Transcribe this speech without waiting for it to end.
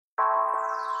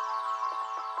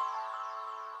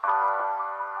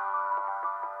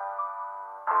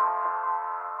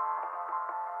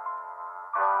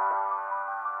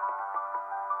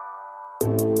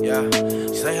Yeah,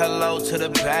 say hello to the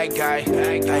bad guy.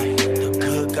 The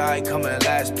good guy coming in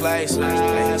last place. Smell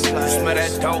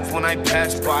that dope when I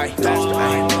pass by.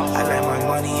 I let my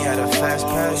money at a fast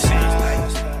pace.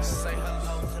 Say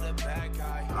hello to the bad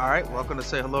guy. All right, welcome to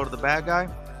Say Hello to the Bad Guy.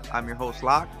 I'm your host,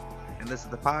 Locke, and this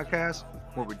is the podcast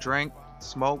where we drink,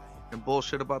 smoke, and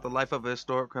bullshit about the life of a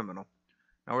historic criminal.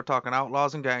 Now we're talking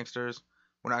outlaws and gangsters.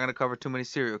 We're not going to cover too many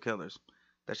serial killers.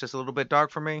 That's just a little bit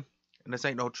dark for me, and this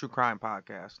ain't no true crime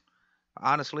podcast.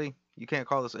 Honestly, you can't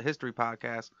call this a history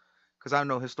podcast because I'm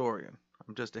no historian.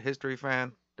 I'm just a history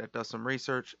fan that does some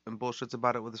research and bullshits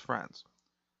about it with his friends.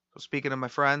 So speaking of my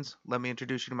friends, let me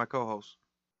introduce you to my co-host.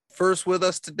 First with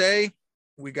us today,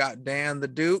 we got Dan the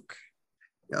Duke.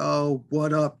 Yo,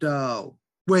 what up, though?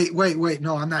 Wait.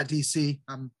 No, I'm not DC.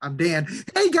 I'm Dan.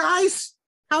 Hey, guys.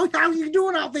 How you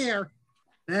doing out there?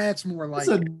 That's more like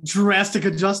That's a drastic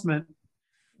adjustment.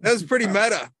 That was pretty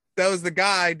meta. That was the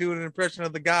guy doing an impression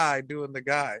of the guy doing the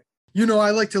guy. You know,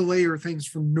 I like to layer things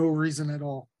for no reason at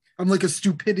all. I'm like a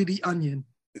stupidity onion.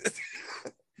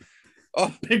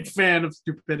 Oh, Big fan of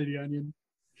Stupidity Onion.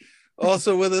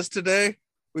 also with us today,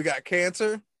 we got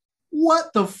Cancer.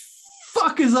 What the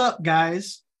fuck is up,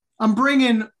 guys? I'm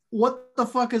bringing what the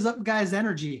fuck is up, guys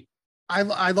energy. I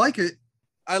like it.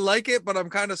 I like it, but I'm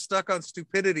kind of stuck on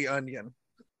Stupidity Onion.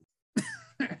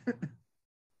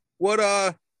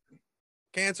 What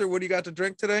Cancer, what do you got to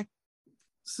drink today?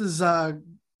 This is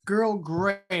Girl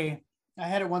Grey. I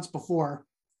had it once before.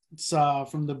 It's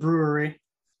from the brewery.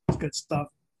 It's good stuff.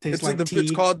 Tastes like tea.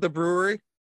 It's called The Brewery.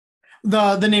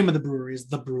 The name of the brewery is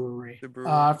The Brewery. The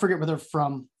Brewery. I forget where they're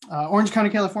from. Orange County,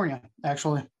 California,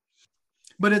 actually.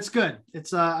 But it's good.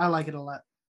 It's I like it a lot.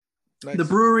 Nice. The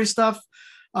brewery stuff.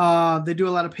 They do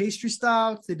a lot of pastry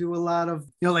stuff. They do a lot of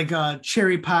like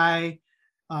cherry pie,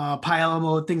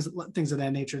 pie things of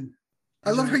that nature. I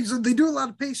love how you said they do a lot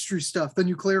of pastry stuff. Then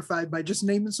you clarified by just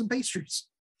naming some pastries.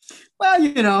 Well,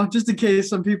 you know, just in case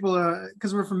some people are,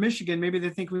 because we're from Michigan, maybe they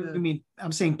think we mean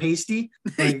I'm saying pasty,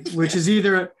 like, which is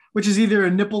either a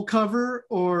nipple cover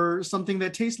or something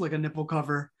that tastes like a nipple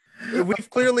cover. We've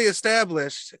clearly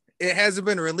established it hasn't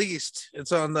been released.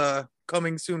 It's on the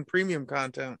coming soon premium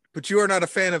content, but you are not a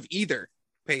fan of either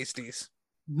pasties.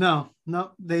 No,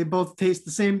 they both taste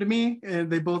the same to me,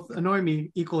 and they both annoy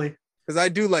me equally. Because I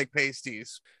do like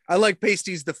pasties. I like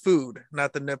pasties, the food,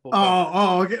 not the nipple.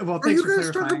 Oh, okay. Well, Are thanks you for guys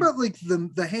clarifying. talking about like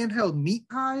the handheld meat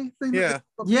pie thing? Yeah.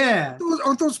 Yeah.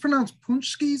 Aren't those pronounced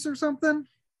punchskis or something?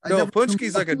 No,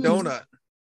 punchki's like a donut.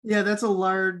 Yeah, that's a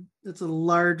lard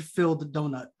filled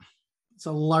donut. It's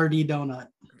a lardy donut.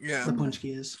 Yeah. The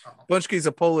punchki is. Punchki's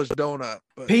a Polish donut.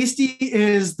 But Pasty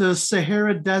is the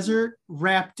Sahara Desert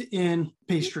wrapped in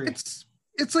pastry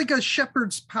It's like a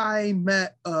shepherd's pie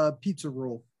met pizza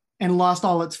roll. and lost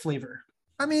all its flavor.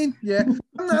 I mean, yeah,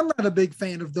 I'm not a big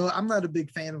fan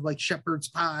of like shepherd's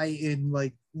pie and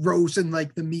like roast and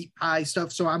like the meat pie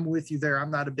stuff. So I'm with you there.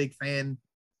 I'm not a big fan.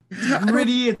 It's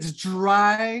gritty, it's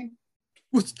dry.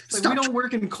 Well, Like, we don't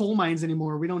work in coal mines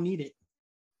anymore. We don't need it.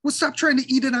 stop trying to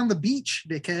eat it on the beach,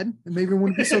 dickhead. And maybe it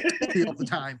wouldn't be so tasty all the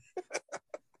time.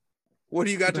 what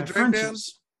do you got to But drink, Dan?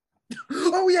 French's.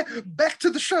 Oh yeah, back to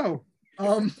the show.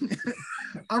 I'm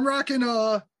rocking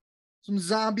some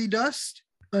Zombie Dust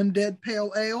Undead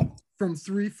Pale Ale from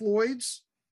Three Floyds,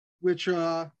 which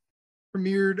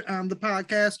premiered on the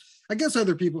podcast. I guess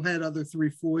other people had other Three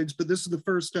Floyds, but this is the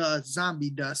first Zombie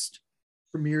Dust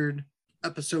premiered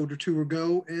episode or two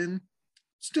ago, and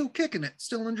still kicking it,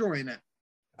 still enjoying it.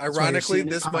 Ironically, seeing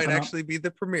it this pop might up. actually be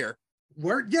the premiere.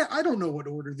 Word? Yeah, I don't know what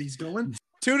order these go in.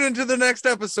 Tune into the next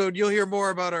episode. You'll hear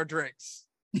more about our drinks.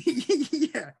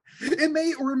 Yeah, it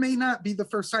may or may not be the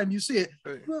first time you see it.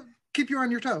 Well, keep you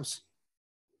on your toes.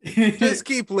 Just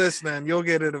keep listening. You'll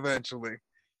get it eventually.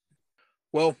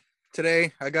 Well,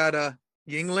 today I got a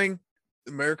Yingling,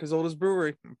 America's oldest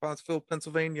brewery in Pottsville,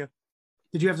 Pennsylvania.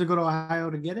 Did you have to go to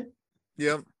Ohio to get it?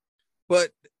 Yep.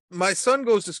 But my son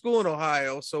goes to school in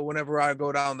Ohio, so whenever I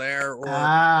go down there, or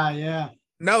Yeah.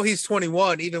 now he's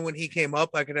 21, even when he came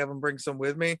up, I could have him bring some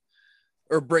with me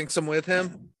or bring some with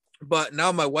him. But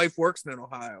now my wife works in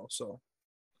Ohio, so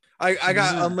I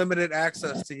got Yeah. unlimited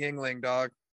access to Yingling,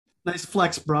 dog. Nice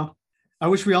flex, bro. I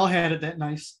wish we all had it that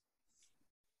nice.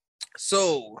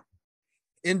 So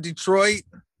in Detroit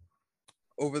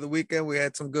over the weekend, we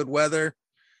had some good weather.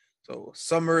 So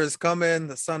summer is coming,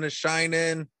 the sun is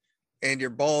shining, and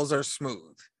your balls are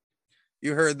smooth.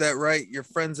 You heard that right. Your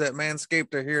friends at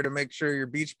Manscaped are here to make sure your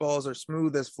beach balls are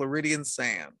smooth as Floridian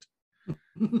sand.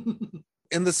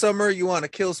 In the summer, you want to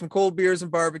kill some cold beers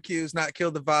and barbecues, not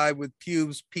kill the vibe with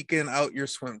pubes peeking out your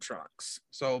swim trunks.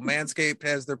 So Manscaped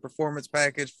has their Performance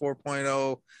Package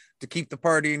 4.0 to keep the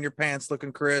party in your pants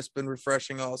looking crisp and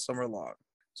refreshing all summer long.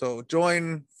 So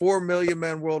join 4 million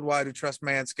men worldwide who trust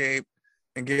Manscaped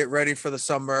and get ready for the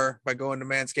summer by going to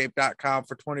manscaped.com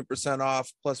for 20%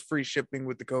 off plus free shipping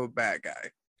with the code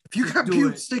BADGUY. If you got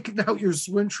pubes sticking out your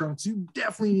swim trunks, you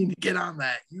definitely need to get on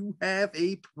that. You have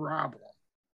a problem.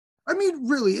 I mean,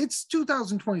 really, it's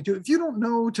 2022. If you don't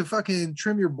know to fucking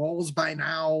trim your balls by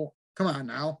now, come on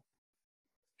now.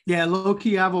 Yeah, low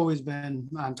key, I've always been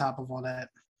on top of all that.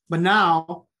 But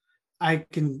now I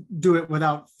can do it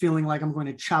without feeling like I'm going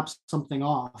to chop something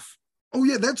off. Oh,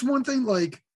 yeah, that's one thing.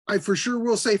 Like, I for sure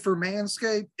will say for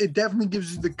Manscaped, it definitely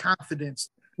gives you the confidence.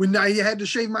 When I had to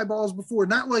shave my balls before,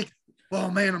 not like,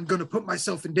 oh, man, I'm going to put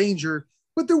myself in danger.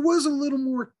 But there was a little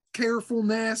more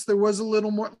carefulness. There was a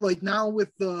little more, like now with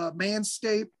the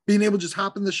Manscaped, being able to just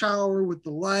hop in the shower with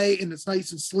the light and it's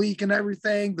nice and sleek and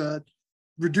everything. The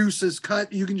reduces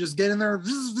cut. You can just get in there.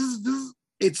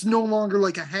 It's no longer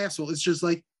like a hassle. It's just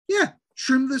like, yeah,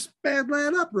 trim this bad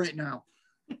lad up right now.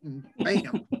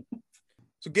 Bam.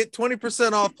 So get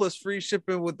 20% off plus free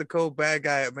shipping with the code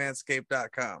BADGUY at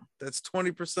manscaped.com. That's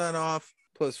 20% off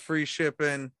plus free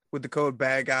shipping with the code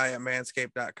BADGUY at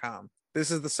manscaped.com. This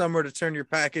is the summer to turn your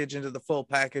package into the full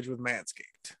package with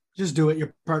Manscaped. Just do it.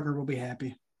 Your partner will be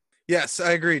happy. Yes,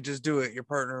 I agree. Just do it. Your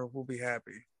partner will be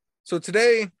happy. So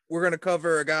today we're going to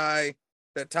cover a guy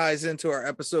that ties into our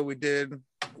episode we did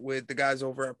with the guys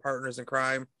over at Partners in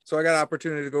Crime. So I got an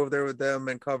opportunity to go over there with them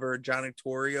and cover Johnny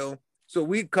Torrio. So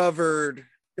we covered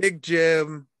Big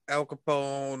Jim, Al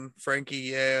Capone, Frankie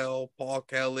Yale, Paul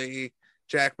Kelly,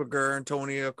 Jack McGurn,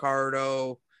 Tony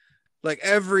Accardo, like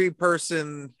every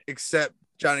person except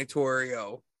Johnny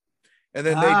Torrio. And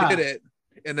then they did it.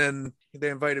 And then they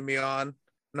invited me on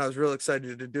and I was real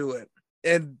excited to do it.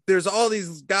 And there's all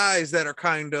these guys that are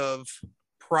kind of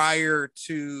prior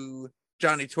to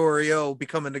Johnny Torrio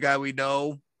becoming the guy we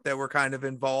know that were kind of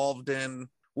involved in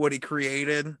what he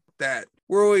created that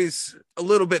we're always a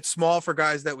little bit small for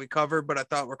guys that we cover, but I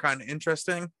thought were kind of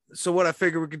interesting. So what I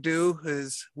figured we could do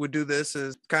is we'd do this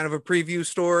as kind of a preview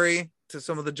story to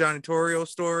some of the Johnny Torrio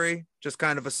story, just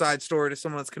kind of a side story to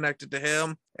someone that's connected to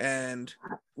him. And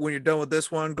when you're done with this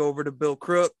one, go over to Bill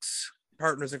Crooks,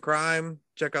 Partners in Crime,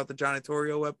 check out the Johnny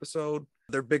Torrio episode.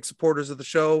 They're big supporters of the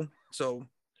show, so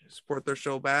support their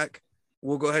show back.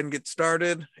 We'll go ahead and get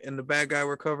started. And the bad guy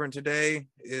we're covering today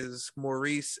is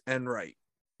Maurice Enright.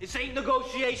 This ain't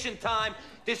negotiation time.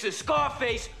 This is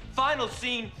Scarface, final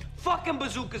scene, fucking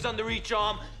bazookas under each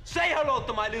arm. Say hello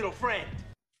to my little friend.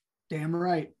 Damn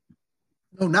right.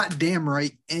 No, not damn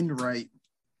right, Enright.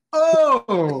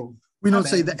 Oh, we don't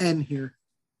say the N here.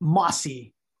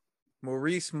 Mossy.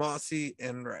 Maurice Mossy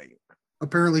Enright.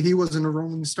 Apparently he wasn't a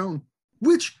Rolling Stone.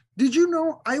 Which, did you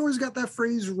know, I always got that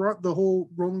phrase, the whole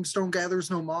Rolling Stone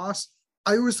gathers no moss.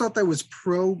 I always thought that was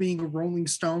pro being a Rolling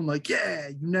Stone. Like, yeah,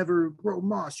 you never grow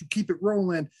moss. You keep it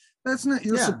rolling. That's not,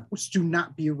 you're supposed to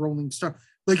not be a Rolling Stone.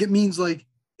 Like, it means like,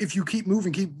 if you keep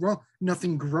moving, keep rolling,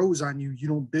 nothing grows on you. You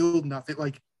don't build nothing.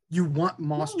 Like, you want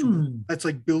moss to, that's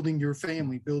like building your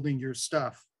family, building your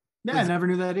stuff. Yeah, I never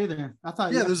knew that either. I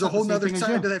thought, there's a whole nother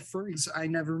side to that phrase I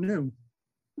never knew.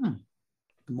 The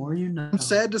more you know. I'm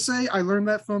sad to say I learned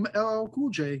that from LL Cool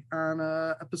J on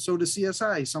an episode of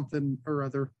CSI, something or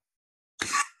other.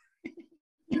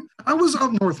 I was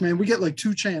up north, man. We get like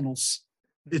 2 channels.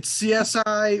 It's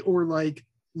CSI or like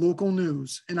local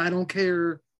news, and I don't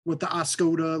care what the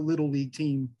Oscoda Little League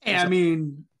team. Yeah, I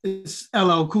mean, it's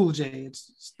LL Cool J.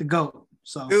 It's the GOAT.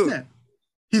 So yeah.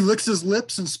 He licks his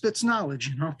lips and spits knowledge,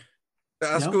 you know. The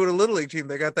Oscoda Little League team,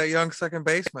 they got that young second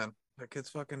baseman. That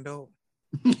kid's fucking dope.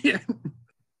 Yeah.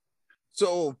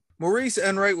 So Maurice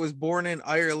Enright was born in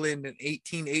Ireland in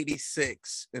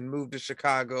 1886 and moved to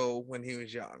Chicago when he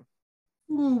was young.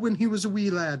 Ooh, when he was a wee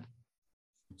lad.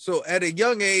 So at a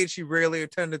young age, he rarely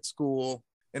attended school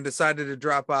and decided to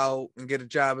drop out and get a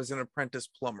job as an apprentice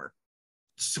plumber.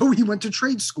 So he went to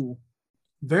trade school.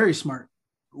 Very smart.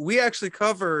 We actually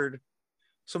covered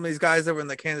some of these guys that were in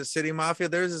the Kansas City Mafia.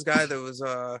 There's this guy that was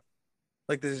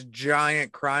like this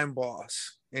giant crime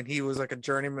boss, and he was like a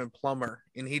journeyman plumber,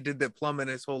 and he did that plumbing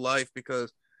his whole life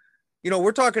because, you know,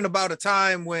 we're talking about a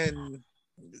time when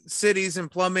cities and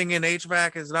plumbing and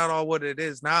HVAC is not all what it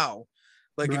is now.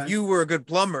 Like if you were a good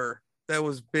plumber, that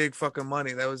was big fucking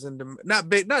money. That was not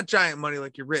big, not giant money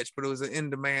like you're rich, but it was an in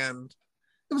demand.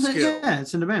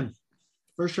 It's in demand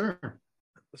for sure.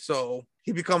 So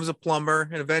he becomes a plumber,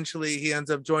 and eventually he ends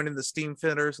up joining the Steam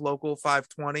Fitters Local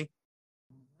 520.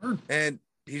 And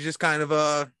he's just kind of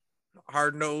a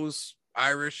hard-nosed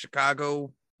Irish,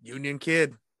 Chicago, Union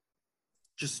kid.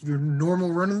 Just your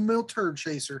normal run-of-the-mill turd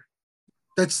chaser.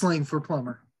 That's slang for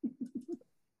plumber.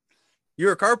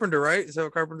 You're a carpenter, right? Is that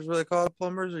what carpenters really call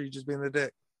plumbers, or are you just being the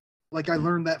dick? Like I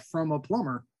learned that from a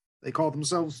plumber. They call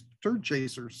themselves turd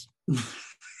chasers.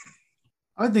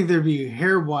 I would think there'd be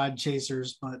hair wad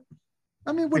chasers, but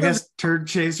I mean, I whatever. guess turd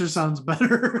chaser sounds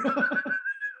better.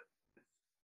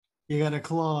 You got a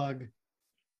clog.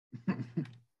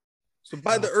 So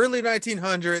by the early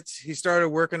 1900s, he started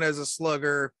working as a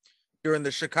slugger during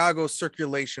the Chicago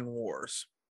circulation wars.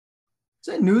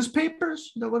 Is that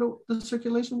newspapers? Is that what the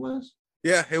circulation was?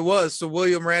 Yeah, it was. So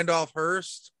William Randolph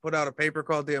Hearst put out a paper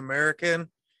called The American,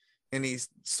 and he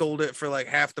sold it for like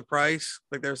half the price.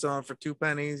 Like they're selling for 2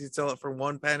 pennies. He'd sell it for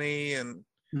 1 penny, and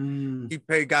he'd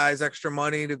pay guys extra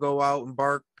money to go out and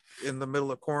bark in the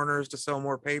middle of corners to sell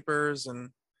more papers. And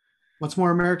What's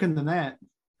more American than that?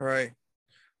 right.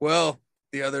 Well,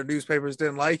 the other newspapers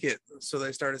didn't like it, so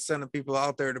they started sending people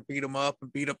out there to beat them up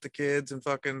and beat up the kids and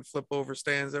fucking flip over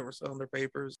stands that were selling their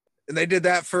papers. And they did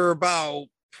that for about,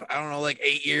 I don't know, like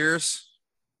 8 years.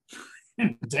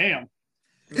 Damn.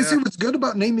 You see what's good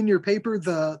about naming your paper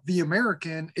the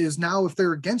American is now if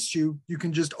they're against you, you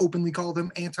can just openly call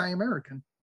them anti-American.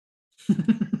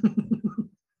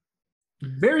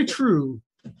 Very true.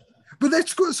 But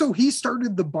that's good. So he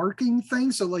started the barking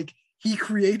thing. So like he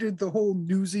created the whole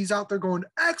newsies out there going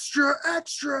extra,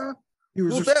 extra. He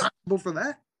was responsible for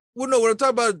that. Well, no, what I'm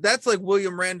talking about, that's like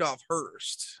William Randolph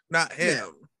Hearst, not him.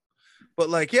 Yeah. But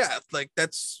like, yeah, like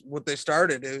that's what they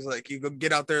started. It was like, you go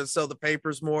get out there and sell the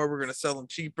papers more. We're going to sell them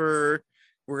cheaper.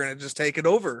 We're going to just take it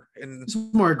over. And it's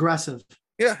more aggressive.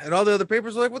 Yeah. And all the other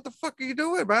papers were like, what the fuck are you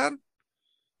doing, man?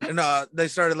 And they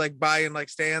started like buying like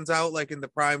stands out like in the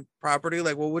prime property.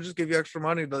 Like, well, we'll just give you extra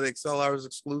money to like sell ours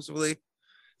exclusively.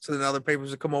 So then other papers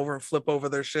would come over and flip over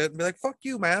their shit and be like, fuck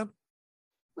you, man.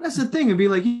 Well, that's the thing. It'd be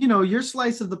like, you know, your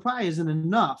slice of the pie isn't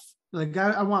enough. Like,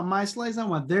 I want my slice. I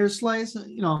want their slice.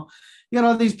 You know, you got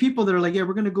all these people that are like, yeah,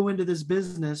 we're going to go into this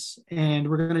business and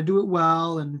we're going to do it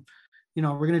well. And, you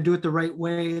know, we're going to do it the right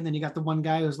way. And then you got the one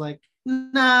guy who's like,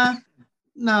 nah,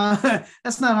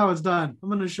 that's not how it's done. I'm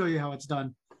going to show you how it's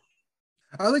done.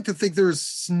 I like to think there's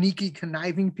sneaky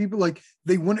conniving people. Like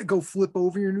they wouldn't go flip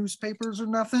over your newspapers or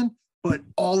nothing, but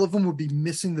all of them would be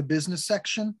missing the business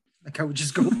section. Like I would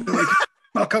just go like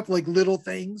fuck up like little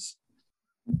things.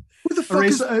 Who the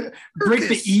fuck break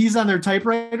the E's on their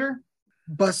typewriter?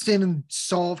 Bust in and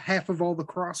solve half of all the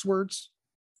crosswords.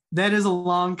 That is a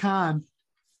long con.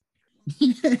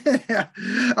 Yeah.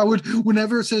 I would,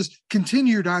 whenever it says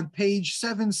continued on page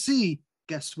 7C,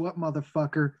 guess what,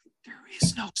 motherfucker? There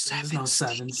is no 7C. There's no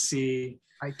 7C.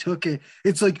 I took it.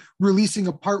 It's like releasing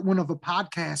a part 1 of a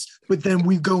podcast, but then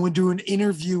we go and do an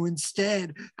interview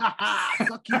instead.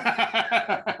 Fuck you.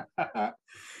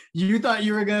 You thought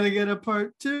you were going to get a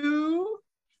part 2?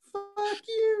 Fuck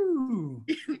you.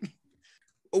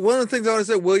 One of the things I want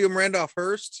to say, William Randolph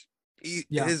Hearst,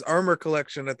 his armor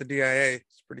collection at the DIA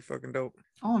is pretty fucking dope.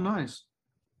 Oh, nice.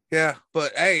 Yeah,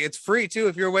 but hey, it's free too.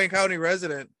 If you're a Wayne County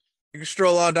resident, you can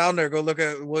stroll on down there, go look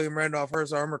at William Randolph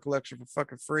Hearst's armor collection for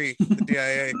fucking free at the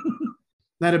DIA.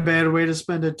 Not a bad way to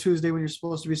spend a Tuesday when you're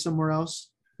supposed to be somewhere else,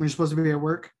 when you're supposed to be at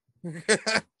work.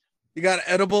 You got an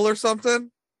edible or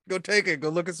something? Go take it. Go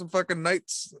look at some fucking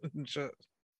knights and shit.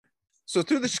 So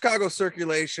through the Chicago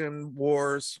circulation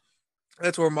wars,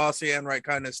 that's where Mossy Enright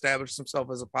kind of established himself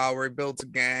as a power. He builds a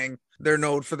gang. They're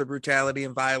known for the brutality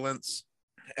and violence.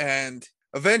 And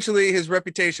eventually his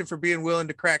reputation for being willing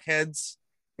to crack heads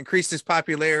increased his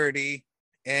popularity,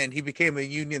 and he became a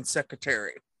union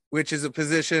secretary, which is a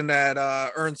position that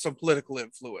earned some political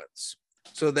influence.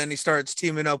 So then he starts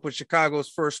teaming up with Chicago's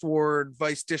First Ward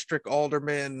Vice District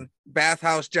Alderman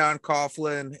Bathhouse John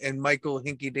Coughlin and Michael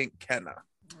Hinky-Dink Kenna.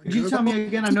 Could you tell me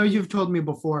again? I know you've told me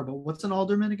before, but what's an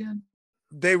alderman again?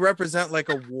 They represent like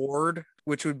a ward,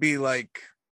 which would be like...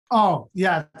 Oh,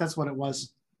 yeah, that's what it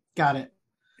was. Got it.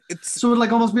 So it would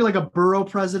like almost be like a borough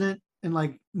president in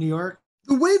like New York.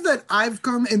 The way that I've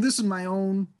come, and this is my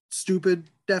own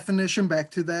stupid definition back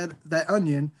to that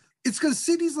onion, it's because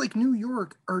cities like New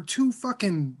York are too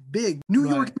fucking big. New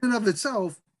York in and of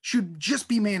itself should just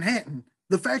be Manhattan.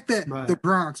 The fact that the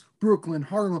Bronx, Brooklyn,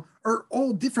 Harlem are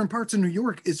all different parts of New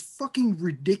York is fucking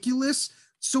ridiculous.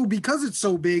 So because it's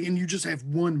so big and you just have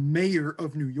one mayor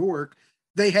of New York,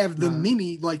 they have the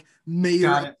mini like mayor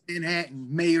of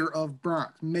Manhattan, mayor of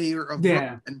Bronx, mayor of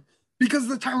Brooklyn. Because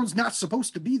the town's not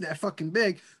supposed to be that fucking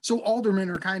big. So aldermen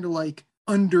are kind of like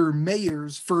under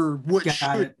mayors for what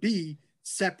should be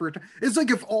separate. It's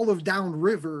like if all of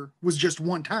Downriver was just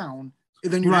one town,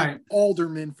 and then you have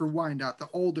aldermen for Wyandotte, the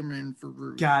alderman for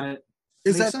Root. Got it.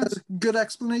 Is Makes that sense. a good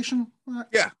explanation?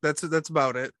 Yeah, that's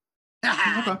about it.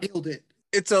 Okay. Nailed it.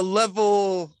 It's a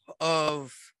level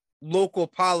of local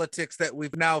politics that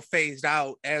we've now phased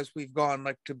out as we've gone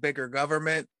like to bigger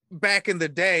government. Back in the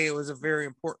day, it was a very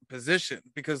important position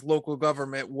because local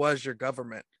government was your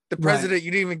government. The Right. president,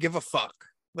 you didn't even give a fuck.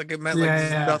 Like it meant like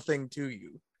Yeah. nothing to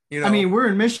you. You know, I mean, we're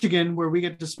in Michigan where we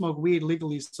get to smoke weed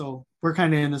legally, so we're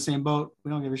kind of in the same boat. We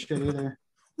don't give a shit either.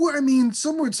 Well, I mean,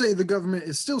 some would say the government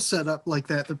is still set up like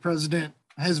that. The president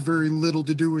has very little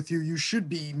to do with you. You should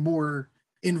be more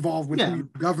involved with who your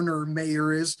governor or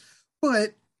mayor is.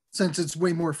 But since it's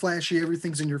way more flashy,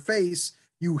 everything's in your face,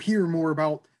 you hear more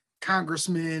about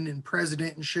congressmen and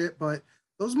president and shit. But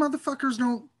those motherfuckers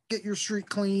don't get your street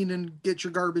clean and get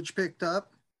your garbage picked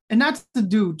up. And not to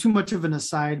do too much of an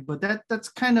aside, but that's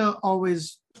kind of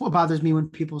always what bothers me when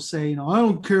people say, you know, I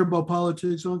don't care about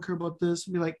politics, I don't care about this.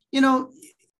 Be like, you know,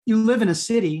 you live in a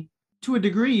city, to a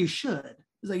degree you should.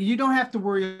 It's like you don't have to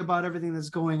worry about everything that's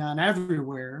going on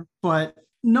everywhere, but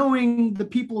knowing the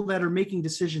people that are making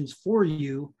decisions for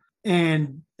you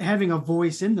and having a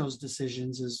voice in those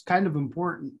decisions is kind of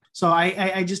important. So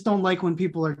I just don't like when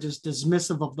people are just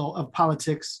dismissive of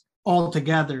politics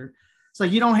altogether. It's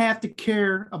like you don't have to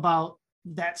care about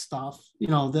that stuff, you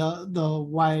know,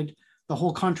 the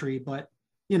whole country, but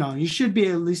you know, you should be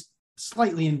at least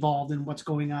slightly involved in what's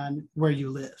going on where you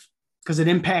live because it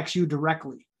impacts you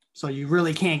directly. So you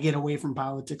really can't get away from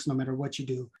politics no matter what you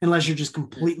do, unless you're just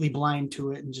completely blind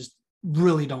to it and just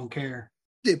really don't care.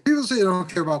 Yeah, people say they don't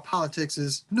care about politics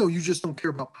is no, you just don't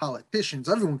care about politicians.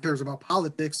 Everyone cares about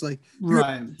politics. Like you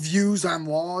Right. have views on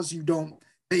laws, you don't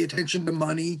pay attention to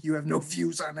money, you have no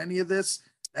views on any of this.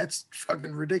 That's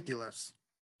fucking ridiculous.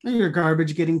 Your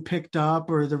garbage getting picked up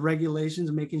or the regulations,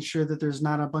 making sure that there's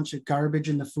not a bunch of garbage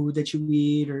in the food that you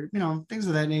eat or, you know, things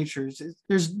of that nature.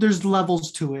 There's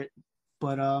levels to it,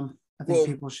 but I think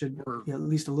people should be at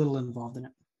least a little involved in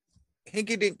it.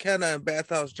 Hinky Dink Kenna and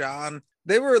Bathhouse John,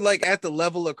 they were like at the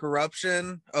level of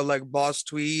corruption of like Boss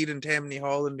Tweed and Tammany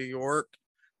Hall in New York.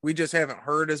 We just haven't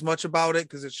heard as much about it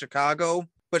because it's Chicago.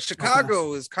 But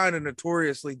Chicago is kind of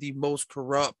notoriously the most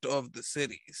corrupt of the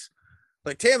cities.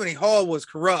 Like Tammany Hall was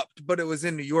corrupt, but it was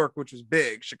in New York, which was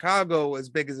big. Chicago, as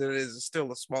big as it is still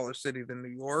a smaller city than New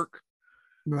York.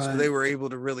 Right. So they were able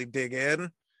to really dig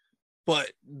in.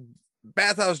 But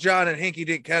Bathhouse John and Hinky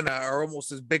Dink Kenna are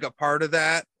almost as big a part of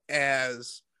that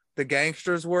as the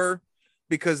gangsters were,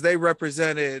 because they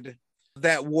represented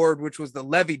that ward, which was the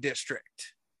Levy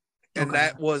district. And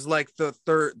that was like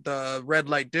the red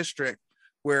light district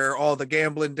where all the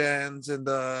gambling dens and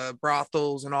the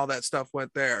brothels and all that stuff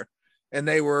went there. And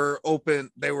they were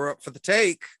open, they were up for the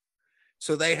take.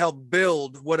 So they helped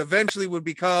build what eventually would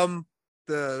become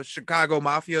the Chicago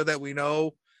Mafia that we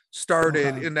know,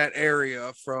 started in that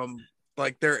area from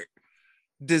like their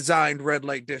designed red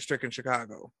light district in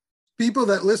Chicago. People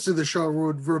that listen to the show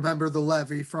would remember the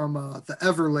Levy from the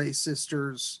Everlay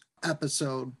Sisters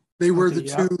episode. They were the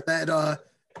two that, I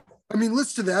mean,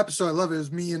 listen to the episode. I love it. It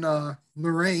was me and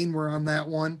Lorraine were on that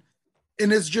one.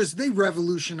 And it's just, they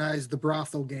revolutionized the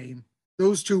brothel game.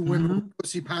 Those two women were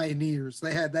pussy pioneers.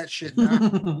 They had that shit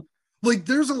down. Like,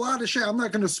 there's a lot of shit. I'm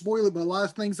not going to spoil it, but a lot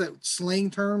of things that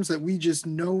slang terms that we just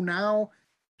know now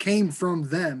came from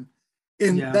them.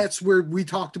 And that's where we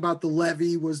talked about the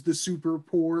Levy was the super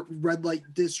poor red light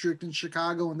district in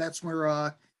Chicago. And that's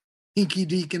where Hinky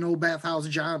Dink and Old Bathhouse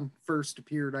John first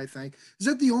appeared, I think. Is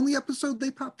that the only episode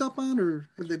they popped up on, or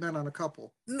have they been on a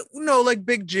couple? No, like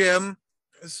Big Jim.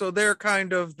 So they're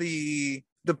kind of the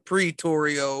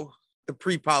pre-Torio, the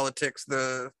pre-politics,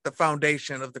 the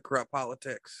foundation of the corrupt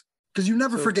politics. Because you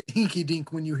never forget Hinky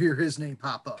Dink when you hear his name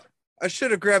pop up. I should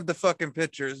have grabbed the fucking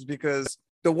pictures, because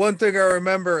the one thing I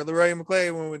remember, Lorraine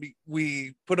McClay, when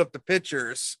we put up the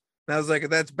pictures, and I was like,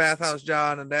 that's Bathhouse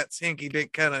John and that's Hinky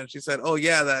Dink Kenna. And she said, oh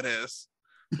yeah, that is.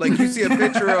 Like, you see a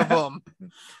picture of them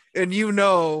and you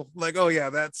know, like, oh yeah,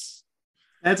 that's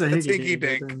a Hinky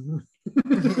Dink.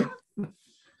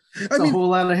 It's a whole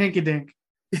lot of Hinky Dink.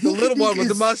 The little one with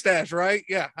the mustache, right?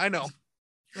 Yeah, I know.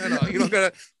 You don't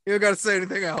gotta say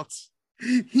anything else.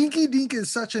 Hinky Dink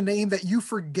is such a name that you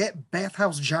forget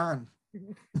Bathhouse John.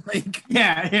 Like,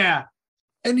 yeah.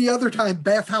 Any other time,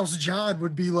 Bathhouse John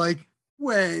would be like,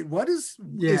 wait, what is?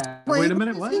 Wait a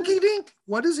minute, what? Hinky Dink?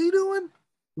 What is he doing?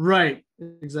 Right,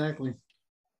 exactly.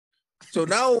 So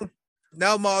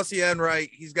now Mossy Enright,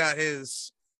 he's got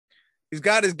his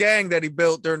gang that he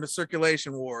built during the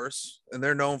circulation wars, and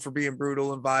they're known for being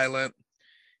brutal and violent.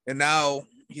 And now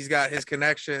he's got his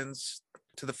connections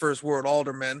to the First Ward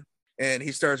alderman, and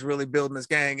he starts really building his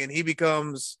gang, and he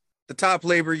becomes the top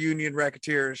labor union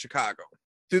racketeer in Chicago.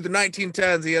 Through the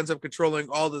 1910s, he ends up controlling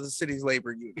all of the city's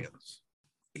labor unions.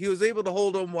 He was able to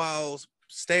hold them while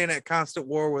staying at constant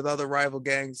war with other rival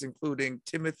gangs, including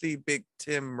Timothy Big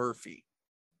Tim Murphy.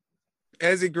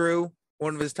 As he grew,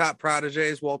 one of his top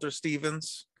proteges, Walter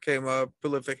Stevens, became a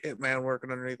prolific hitman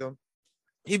working underneath him.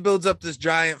 He builds up this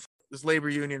labor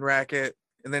union racket,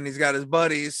 and then he's got his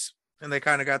buddies, and they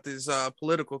kind of got this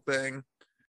political thing.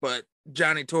 But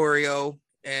Johnny Torrio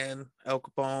and Al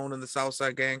Capone and the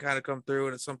Southside Gang kind of come through,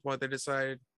 and at some point they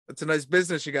decided, it's a nice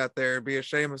business you got there. It'd be a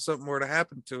shame if something were to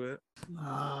happen to it.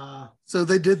 So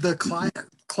they did the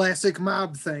classic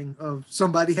mob thing of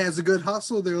somebody has a good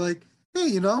hustle. They're like, hey,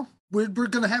 you know, we're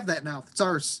going to have that now. It's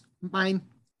ours. Mine.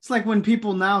 It's like when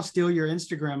people now steal your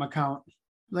Instagram account.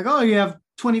 Like, oh, you have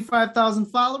 25,000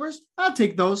 followers? I'll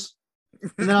take those.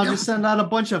 And then I'll just send out a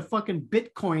bunch of fucking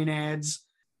Bitcoin ads.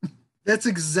 That's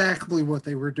exactly what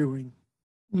they were doing.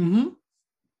 Mm-hmm.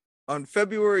 On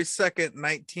February 2nd,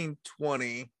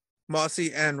 1920,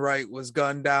 Mossy Enright was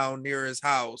gunned down near his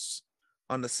house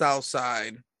on the south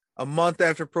side, a month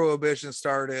after Prohibition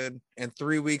started and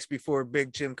 3 weeks before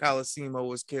Big Jim Colosimo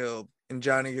was killed and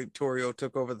Johnny Torrio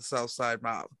took over the South Side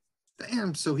mob.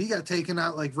 Damn, so he got taken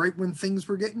out like right when things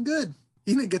were getting good.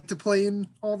 He didn't get to play in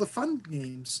all the fun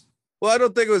games. Well, I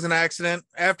don't think it was an accident.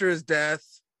 After his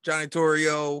death, Johnny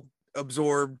Torrio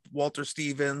absorbed Walter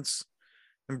Stevens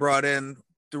and brought in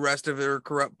the rest of their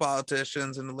corrupt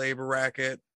politicians and the labor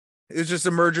racket. It was just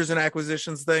a mergers and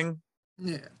acquisitions thing.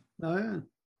 Yeah. Oh, yeah.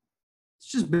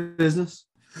 It's just business.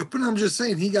 But I'm just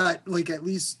saying, he got like at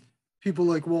least people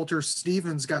like Walter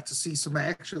Stevens got to see some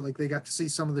action. Like they got to see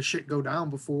some of the shit go down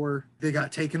before they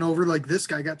got taken over. Like this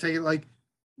guy got taken like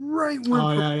right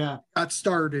when got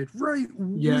started. Right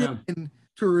when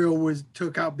Torrio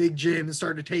took out Big Jim and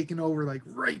started taking over, like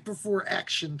right before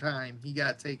action time, he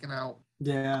got taken out.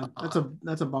 Yeah,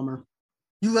 that's a bummer.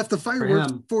 You left the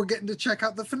fireworks before getting to check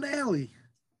out the finale.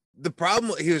 The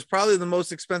problem, he was probably the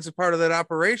most expensive part of that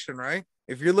operation, right?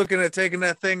 If you're looking at taking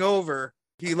that thing over,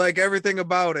 he liked everything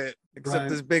about it except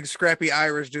this big scrappy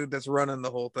Irish dude that's running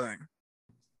the whole thing.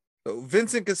 So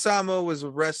Vincent Casamo was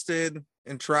arrested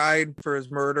and tried for his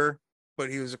murder,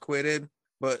 but he was acquitted.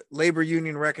 But labor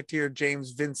union racketeer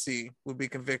James Vinci would be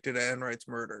convicted of Enright's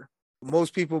murder.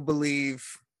 Most people believe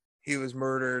he was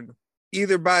murdered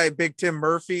either by Big Tim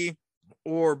Murphy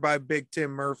or by Big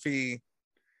Tim Murphy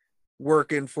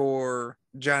working for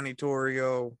Johnny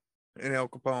Torrio and Al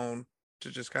Capone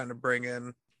to just kind of bring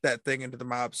in that thing into the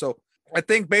mob. So I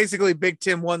think basically Big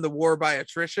Tim won the war by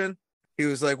attrition. He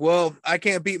was like, well, I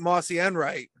can't beat Mossy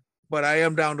Enright, but I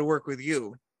am down to work with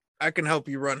you. I can help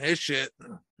you run his shit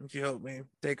if you help me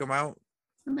take him out.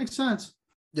 That makes sense.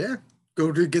 Yeah.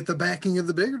 Go to get the backing of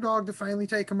the bigger dog to finally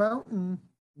take him out, and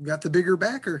got the bigger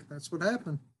backer. That's what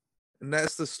happened. And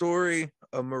that's the story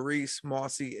of Maurice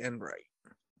Mossy Enright.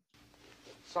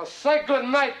 So say good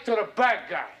night to the bad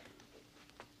guy.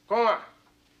 Go on.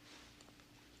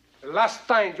 The last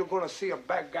time you're going to see a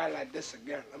bad guy like this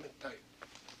again, let me tell you.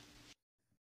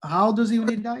 How old was he when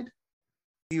he died?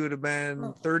 He would have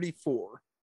been 34.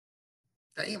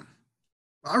 Damn.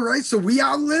 All right, so we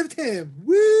outlived him.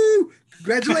 Woo!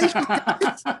 Congratulations,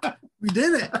 guys. We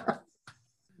did it.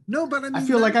 No, but I mean, I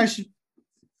feel like I should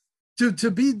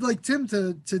to be like Tim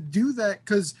to do that,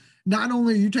 because not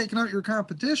only are you taking out your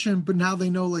competition, but now they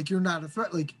know like you're not a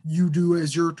threat. Like you do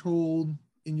as you're told,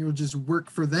 and you'll just work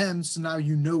for them. So now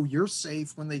you know you're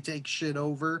safe when they take shit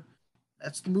over.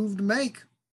 That's the move to make.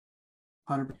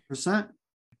 100%.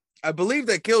 I believe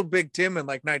they killed Big Tim in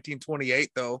like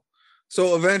 1928, though.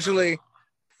 So eventually,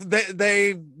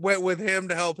 they went with him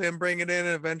to help him bring it in,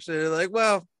 and eventually they're like,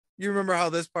 well, you remember how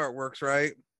this part works,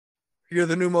 right? You're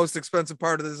the new most expensive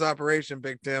part of this operation,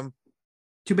 Big Tim.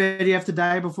 Too bad you have to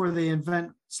die before they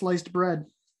invent sliced bread.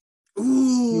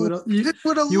 Ooh, you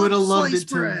would have loved it,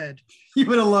 Tim. You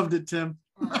would have loved it, Tim.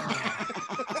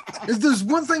 If there's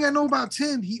one thing I know about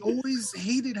Tim, he always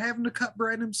hated having to cut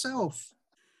bread himself.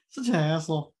 Such a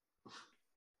hassle.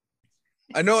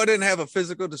 I know I didn't have a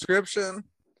physical description,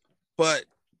 but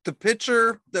the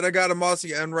picture that I got of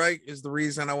Mossy Enright is the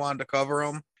reason I wanted to cover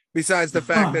him. Besides the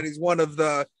fact that he's one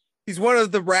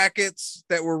of the rackets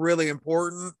that were really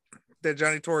important that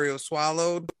Johnny Torrio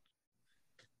swallowed.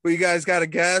 But you guys got a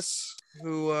guess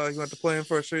who you want to play him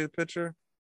for? I'll show you the picture.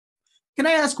 Can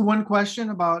I ask one question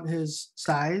about his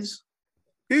size?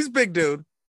 He's a big dude.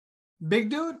 Big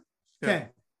dude? Yeah.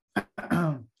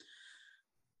 Okay.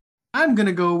 I'm going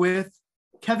to go with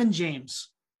Kevin James.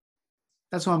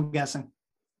 That's what I'm guessing.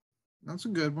 That's a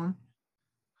good one.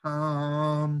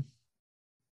 Oh,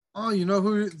 you know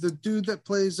who the dude that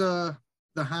plays the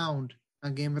Hound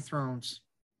on Game of Thrones?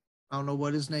 I don't know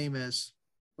what his name is,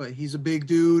 but he's a big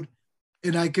dude.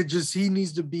 And he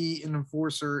needs to be an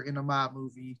enforcer in a mob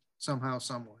movie somehow,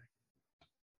 some way.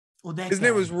 Well, that His guy.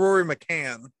 name was Rory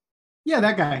McCann. Yeah,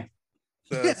 that guy.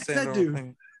 That dude.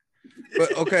 Thing.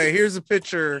 But okay, here's a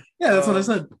picture. Yeah, that's what I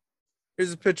said.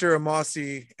 Here's a picture of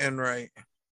Mossy Enright.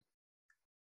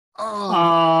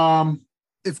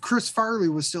 If Chris Farley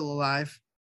was still alive.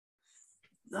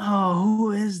 Oh,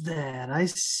 who is that? I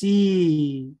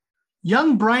see.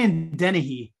 Young Brian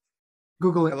Dennehy.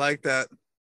 Google I it. like that.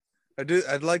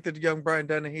 I'd like the young Brian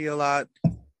Dennehy a lot.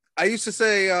 I used to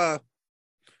say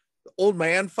old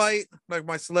man fight, like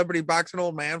my celebrity boxing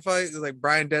old man fight, is like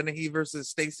Brian Dennehy versus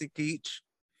Stacy Keach.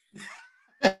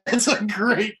 It's a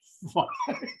great fight.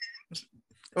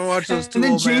 I watch those two. And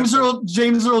then old man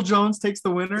James Earl Jones takes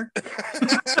the winner.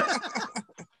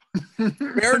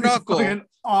 bare knuckle. Fucking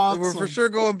awesome. We're for sure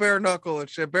going bare knuckle and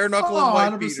shit. Bare knuckle and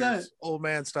white 100%. beaters, old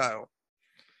man style.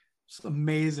 It's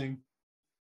amazing.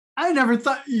 I never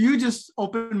thought you just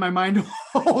opened my mind to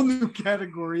a whole new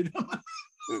category.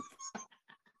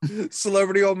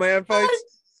 Celebrity old man fights.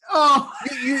 Oh,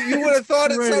 You would have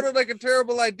thought it Right. sounded like a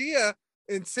terrible idea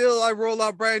until I roll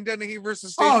out Brian Dennehy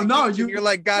versus Stacey Oh, no, Keach, and you're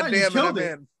like, God you damn it, killed I'm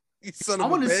it. in. You son I of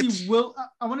a want to bitch. see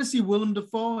I want to see Willem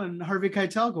Dafoe and Harvey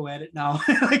Keitel go at it now.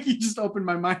 Like you just opened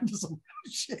my mind to some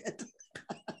shit.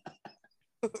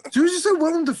 As soon as you said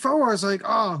Willem Dafoe, I was like,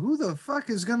 oh, who the fuck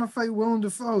is gonna fight Willem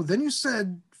Dafoe? Then you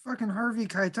said fucking Harvey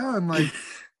Keitel. I'm like,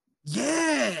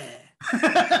 yeah.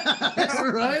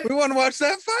 Right? We want to watch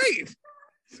that fight.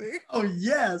 See? Oh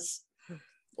yes.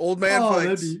 Old man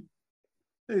fights.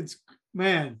 It's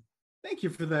man. Thank you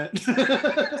for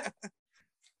that.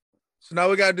 So now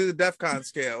we got to do the DEF CON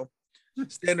scale.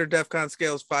 Standard DEF CON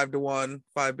scale is 5 to 1,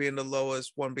 5 being the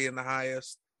lowest, 1 being the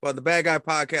highest. But the Bad Guy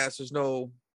podcast, there's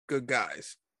no good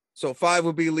guys. So 5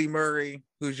 would be Lee Murray,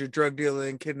 who's your drug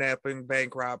dealing, kidnapping,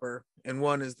 bank robber. And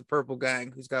 1 is the Purple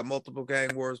Gang, who's got multiple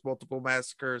gang wars, multiple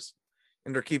massacres,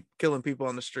 and they're keep killing people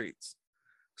on the streets.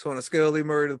 So on a scale of Lee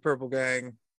Murray to the Purple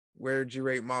Gang, where'd you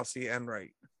rate Mossy and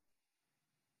Enright?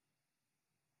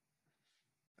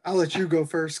 I'll let you go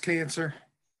first, Cancer.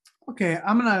 Okay,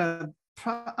 I'm gonna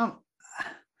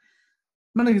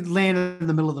land in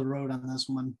the middle of the road on this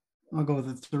one. I'll go with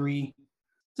a 3.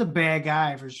 It's a bad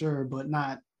guy for sure, but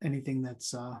not anything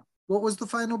that's What was the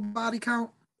final body count?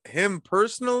 Him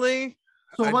personally,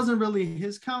 so it wasn't really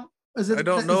his count. Is it? I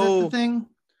don't is know. that the thing?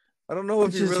 I don't know if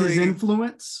It's he just really. his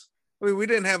influence. I mean, we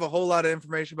didn't have a whole lot of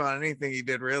information about anything he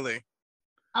did, really.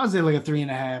 I would say like a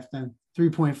 3.5, then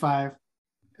 3.5.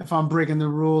 If I'm breaking the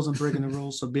rules, I'm breaking the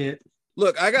rules, so be it.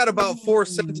 Look, I got about 4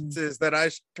 sentences that I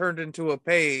turned into a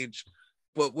page,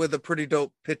 but with a pretty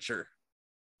dope picture.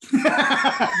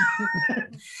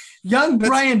 Young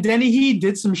Brian Dennehy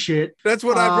did some shit. That's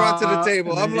what I brought to the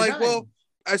table. and I'm then like, he died. well,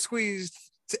 I squeezed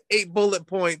 8 bullet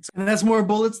points. And that's more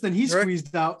bullets than he Right.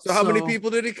 squeezed out. So how many people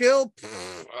did he kill?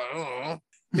 I don't know.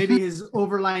 Maybe his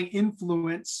overlying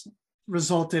influence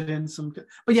resulted in some.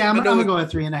 But yeah, I'm gonna go at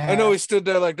 3.5. I know he stood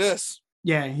there like this.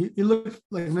 Yeah, he looked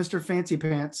like Mr. Fancy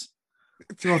Pants.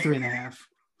 Throw 3.5.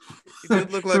 He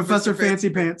did look like Professor Mr. Fancy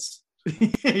Pants.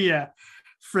 Yeah,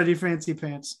 Freddie Fancy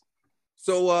Pants.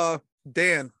 So,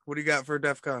 Dan, what do you got for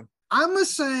DEF CON? I'm gonna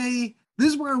say this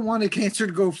is where I wanted Cancer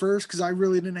to go first because I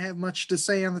really didn't have much to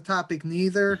say on the topic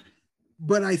neither.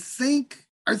 But I think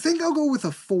I'll go with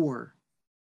a 4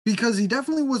 because he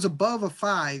definitely was above a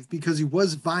 5 because he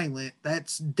was violent.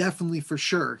 That's definitely for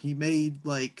sure. He made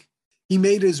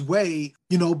his way,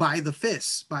 by the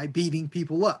fists, by beating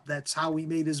people up. That's how he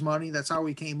made his money. That's how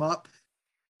he came up.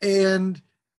 And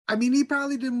I mean, he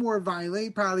probably did more violent. He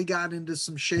probably got into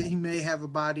some shit. He may have a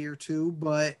body or two,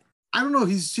 but I don't know.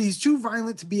 He's too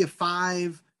violent to be a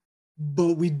 5,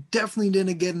 but we definitely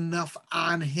didn't get enough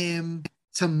on him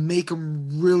to make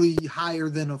him really higher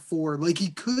than a 4. Like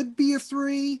he could be a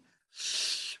 3,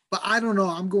 but I don't know.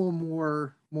 I'm going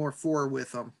more 4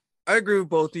 with him. I agree with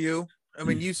both of you. I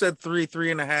mean, you said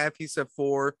 3.5. He said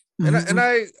 4. Mhm. And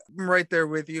I'm right there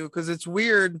with you because it's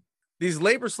weird. These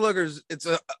labor sluggers, it's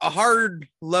a hard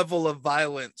level of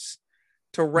violence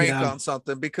to rank on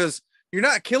something because you're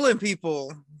not killing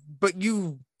people, but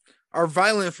you are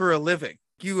violent for a living.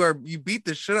 You beat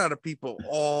the shit out of people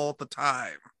all the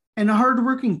time. And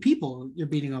hardworking people you're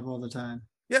beating up all the time.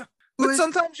 Yeah. But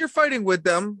sometimes you're fighting with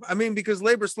them. I mean, because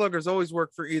labor sluggers always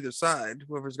work for either side,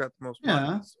 whoever's got the most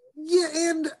money. Yeah,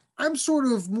 and I'm sort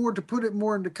of more to put it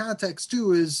more into context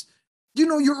too is,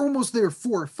 you're almost there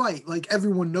for a fight. Like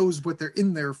everyone knows what they're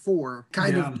in there for.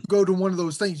 Kind of go to one of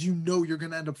those things, you're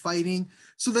going to end up fighting.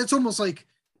 So that's almost like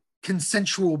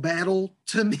consensual battle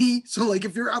to me. So like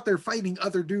if you're out there fighting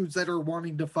other dudes that are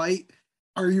wanting to fight,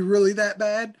 are you really that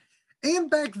bad? And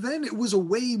back then, it was a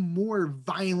way more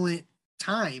violent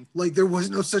time. Like, there was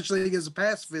no such thing as a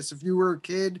pacifist. If you were a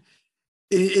kid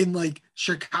in like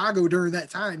Chicago during that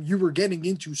time, you were getting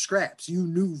into scraps. You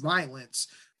knew violence.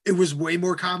 It was way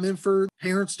more common for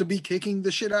parents to be kicking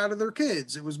the shit out of their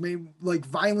kids. It was made like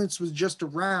violence was just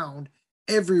around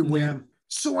everywhere. Yeah.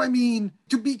 So, I mean,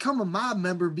 to become a mob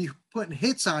member, be putting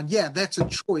hits on, yeah, that's a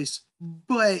choice.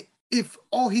 But if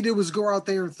all he did was go out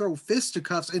there and throw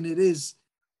fisticuffs, and it is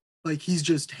like he's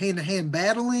just hand-to-hand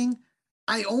battling,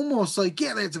 I almost like,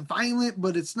 yeah, that's violent,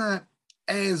 but it's not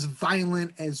as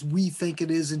violent as we think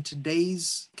it is in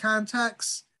today's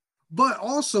context. But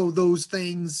also those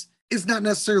things, it's not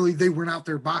necessarily they weren't out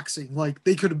there boxing. Like,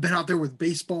 they could have been out there with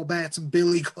baseball bats and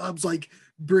billy clubs, like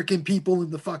bricking people in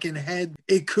the fucking head.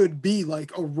 It could be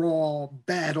like a raw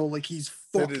battle, like he's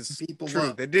fucking people true.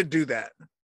 up. They did do that.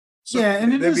 So yeah,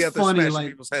 and it they'd be is out there funny, smashing like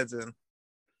people's heads in.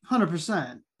 100%.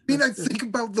 I mean, I think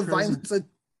about the crazy. violence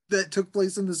that took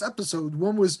place in this episode.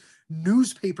 One was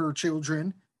newspaper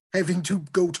children having to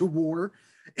go to war,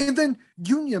 and then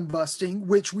union busting,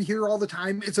 which we hear all the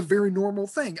time. It's a very normal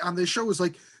thing on this show. Is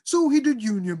like, so he did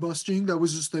union busting. That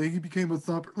was his thing. He became a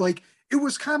thumper. Like, it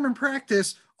was common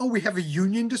practice. Oh, we have a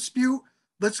union dispute.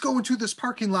 Let's go into this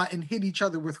parking lot and hit each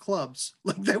other with clubs.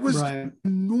 Like, that was Right. a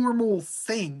normal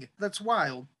thing. That's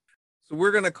wild. So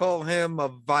we're gonna call him a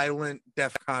violent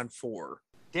DEFCON 4.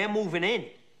 They're moving in.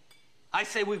 I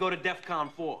say we go to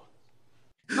DEFCON 4.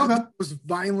 Okay. The most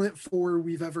violent 4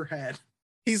 we've ever had.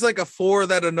 He's like a 4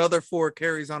 that another 4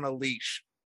 carries on a leash.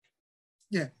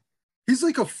 Yeah. He's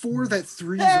like a 4 that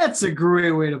 3. That's a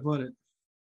great way to put it.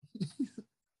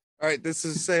 All right, this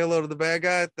is Say Hello to the Bad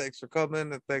Guy. Thanks for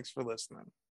coming and thanks for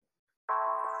listening.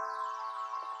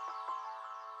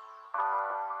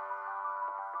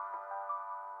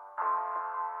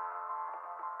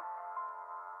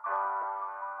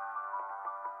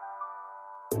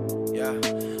 Yeah,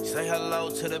 say hello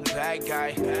to the bad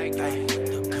guy.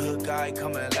 The good guy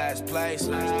coming last place.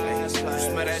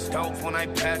 Smell that dope when I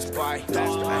pass by.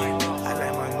 I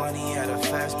let my money at a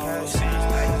fast pace.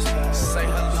 Say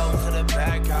hello to the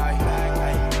bad guy.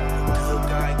 The good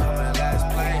guy coming last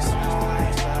place.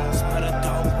 Smell the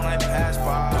dope when I pass by.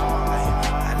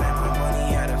 I let my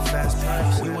money at a fast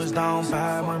pace. We was down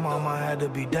bad, my mama had to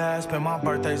be dad. Spent my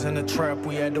birthdays in the trap,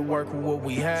 we had to work with what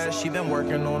we had. She been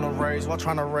working on a raise while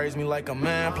trying to raise me like a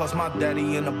man. Plus my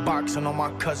daddy in the box and all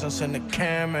my cousins in the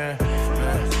can, man.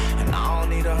 And I don't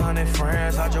need 100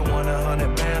 friends, I just want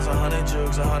 100 bands, 100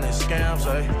 jugs, 100 scams,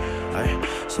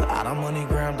 ay. So I done money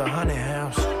grabbed 100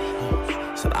 hams.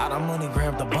 Said I done money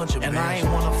grabbed a bunch of bands. And I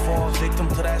ain't wanna fall victim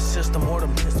to that system or the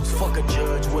business. Fuck a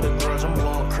judge with a grudge, I'm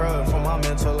blowing crud from my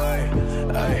mental, ay.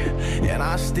 And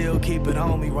I still keep it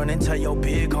on me, run and tell your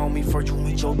big homie before you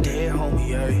meet your dead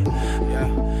homie, ay.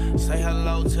 Yeah, say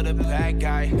hello to the bad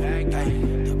guy,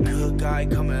 the good guy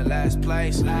coming last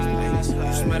place. You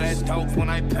smell that dope when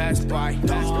I pass by,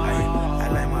 I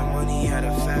let my money at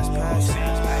a fast pace.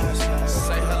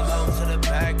 Say hello to the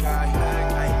bad guy,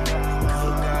 the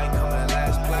good guy coming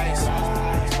last place.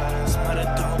 Smell the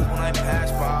dope when I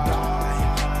pass by,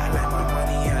 I let my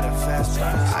money at a fast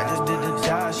pace. I just did the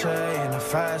dash in the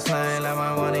fast lane, let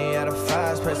my money at a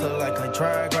fast pace. Look like a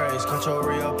drag race, cut your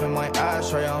re-up in my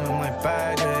ashtray, I'm in my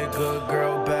bag. Hey, good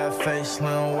girl, bad face,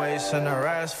 slim waist, and her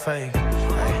ass fake.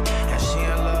 Yeah, she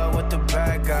in love with the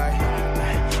bad guy,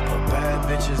 but bad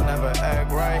bitches never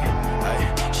act right.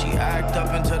 She act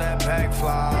up until that bag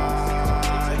fly.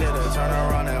 I did a turn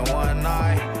around in one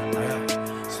night.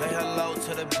 Say hello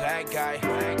to the bad guy,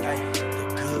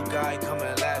 the good guy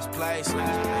coming last place.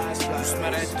 You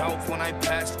smell that dope when I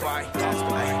pass by.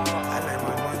 I let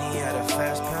my money at a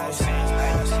fast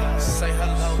pace. Say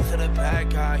hello to the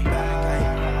bad guy, the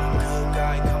good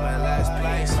guy coming last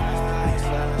place.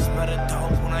 Smell the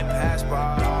dope when I pass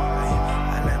by.